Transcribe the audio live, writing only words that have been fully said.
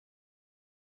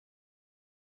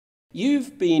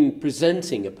You've been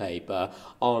presenting a paper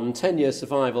on 10-year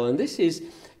survival, and this is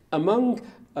among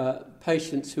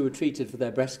patients who were treated for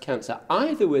their breast cancer,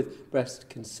 either with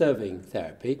breast-conserving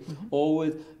therapy or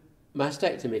with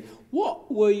mastectomy. What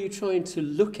were you trying to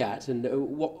look at, and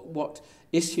what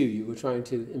issue you were trying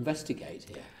to investigate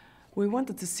here? We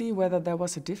wanted to see whether there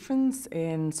was a difference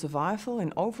in survival,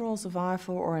 in overall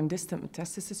survival, or in distant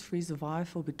metastasis-free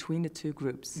survival between the two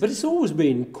groups. But it's always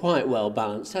been quite well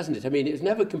balanced, hasn't it? I mean, it was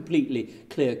never completely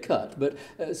clear-cut, but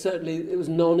certainly it was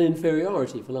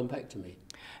non-inferiority for lumpectomy.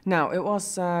 No, it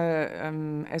was,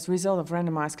 as a result of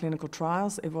randomized clinical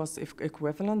trials, it was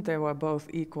equivalent. They were both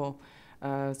equal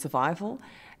survival.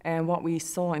 And what we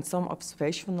saw in some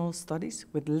observational studies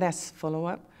with less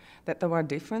follow-up, that there were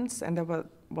differences and there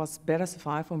was better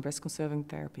survival in breast-conserving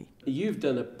therapy. You've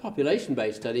done a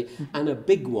population-based study and a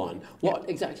big one. What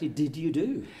exactly did you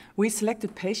do? We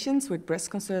selected patients with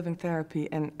breast-conserving therapy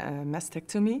and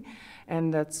mastectomy,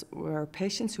 and that were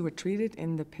patients who were treated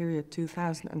in the period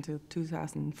 2000 until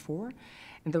 2004.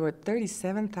 And there were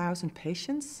 37,000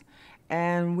 patients,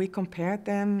 and we compared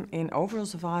them in overall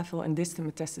survival and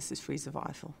distant metastasis-free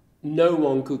survival. No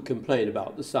one could complain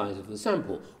about the size of the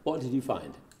sample. What did you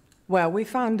find? Well, we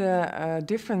found a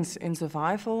difference in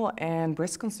survival, and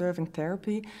breast-conserving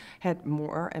therapy had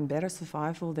more and better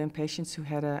survival than patients who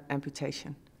had an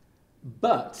amputation.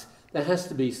 But there has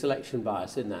to be selection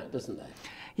bias in that, doesn't there?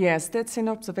 Yes, that's in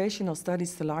observational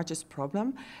studies the largest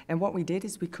problem. And what we did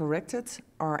is we corrected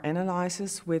our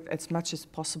analysis with as much as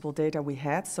possible data we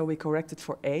had. So we corrected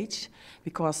for age,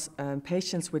 because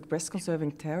patients with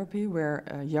breast-conserving therapy were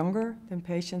younger than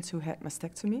patients who had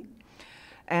mastectomy.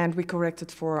 And we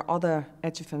corrected for other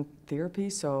adjuvant therapy,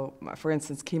 so for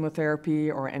instance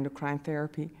chemotherapy or endocrine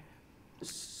therapy.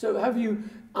 So have you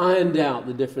ironed out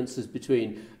the differences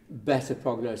between better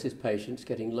prognosis patients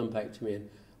getting lumpectomy and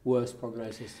worse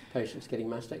prognosis patients getting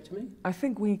mastectomy? I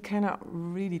think we cannot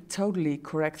really totally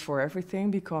correct for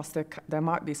everything, because there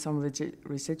might be some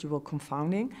residual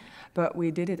confounding, but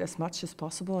we did it as much as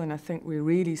possible, and I think we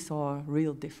really saw a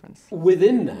real difference.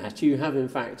 Within that, you have in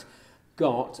fact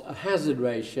got a hazard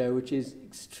ratio which is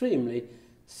extremely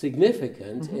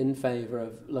significant in favour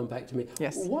of lumpectomy.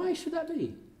 Yes. Why should that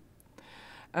be?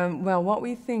 Well, what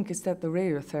we think is that the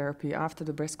radiotherapy after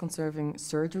the breast-conserving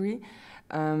surgery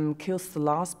kills the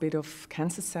last bit of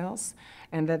cancer cells,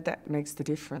 and that makes the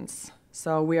difference.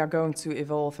 So we are going to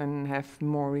evolve and have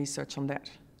more research on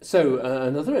that. So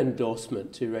another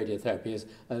endorsement to radiotherapy is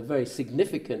a very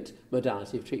significant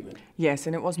modality of treatment. Yes,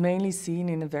 and it was mainly seen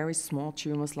in a very small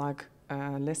tumours, like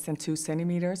less than 2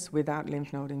 centimeters, without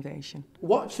lymph node invasion.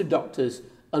 What should doctors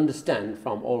understand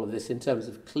from all of this in terms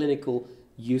of clinical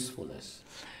usefulness?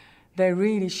 They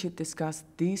really should discuss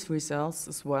these results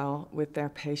as well with their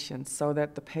patients, so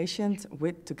that the patient,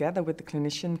 together with the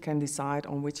clinician, can decide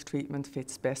on which treatment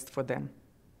fits best for them.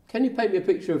 Can you paint me a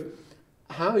picture of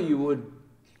how you would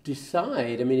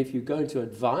decide? I mean, if you're going to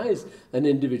advise an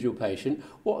individual patient,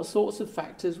 what sorts of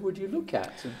factors would you look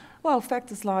at? Well,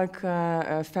 factors like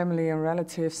family and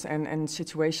relatives and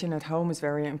situation at home is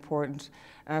very important.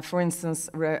 For instance,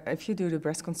 if you do the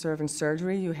breast-conserving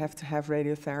surgery, you have to have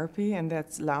radiotherapy, and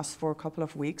that lasts for a couple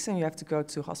of weeks, and you have to go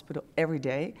to hospital every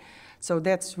day. So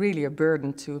that's really a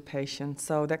burden to a patient.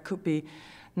 So that could be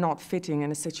not fitting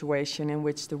in a situation in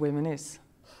which the woman is.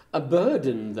 A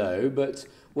burden, though, but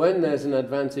when there's an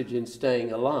advantage in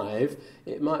staying alive,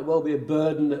 it might well be a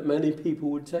burden that many people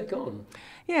would take on.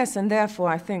 Yes, and therefore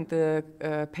I think the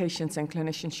patients and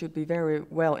clinicians should be very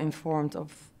well informed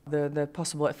of the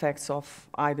possible effects of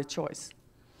either choice.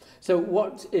 So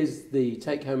what is the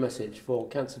take-home message for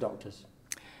cancer doctors?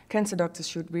 Cancer doctors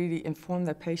should really inform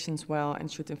their patients well, and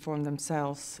should inform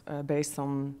themselves based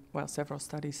on, well, several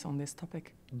studies on this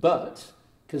topic. But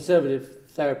conservative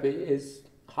therapy is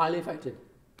highly effective.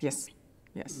 Yes,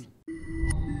 yes.